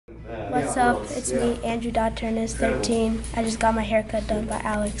What's up? It's me, Andrew Turnus, 13. I just got my haircut done by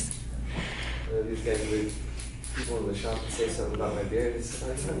Alex. These guys would people in the shop would say something about my beard. It's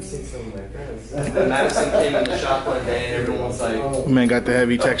like, I'm seeing some of my friends. Madison came in the shop one day and everyone was like, Man got the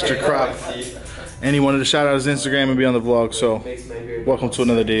heavy texture crop. And he wanted to shout out his Instagram and be on the vlog, so welcome to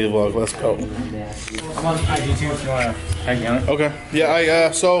another daily vlog. Let's go. I'm on IG too if you want to tag me on it. Okay.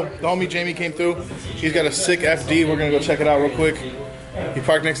 Yeah, so the homie Jamie came through. He's got a sick FD. We're gonna go check it out real quick. He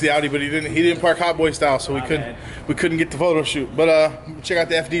parked next to the Audi, but he didn't park Hot Boy style, so we couldn't get the photo shoot. But check out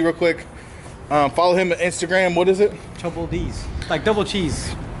the FD real quick. Follow him on Instagram. What is it? Double D's. Like double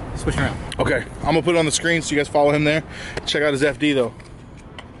cheese. Switch around. Okay. I'm gonna put it on the screen so you guys follow him there. Check out his FD though.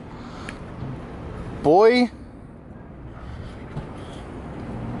 Boy.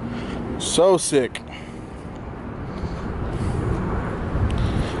 So sick.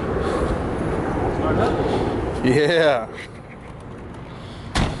 Yeah.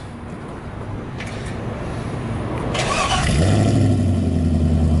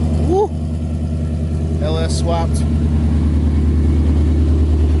 Woo. LS swapped.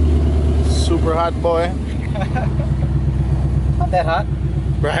 Super hot boy. Not that hot.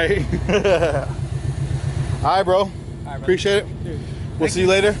 Right. All right, bro. All right, appreciate it. Dude, we'll see you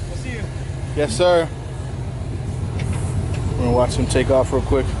later. We'll see you. Yes, sir. We're gonna watch him take off real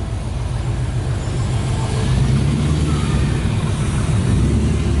quick.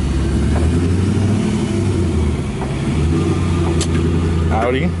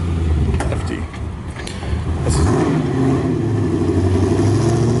 Audi FD.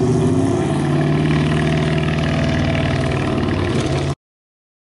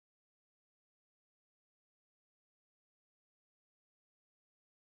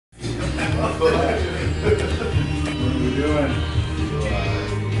 What are we doing?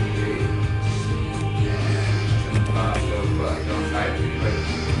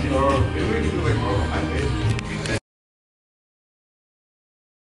 maybe we can do like more on my page.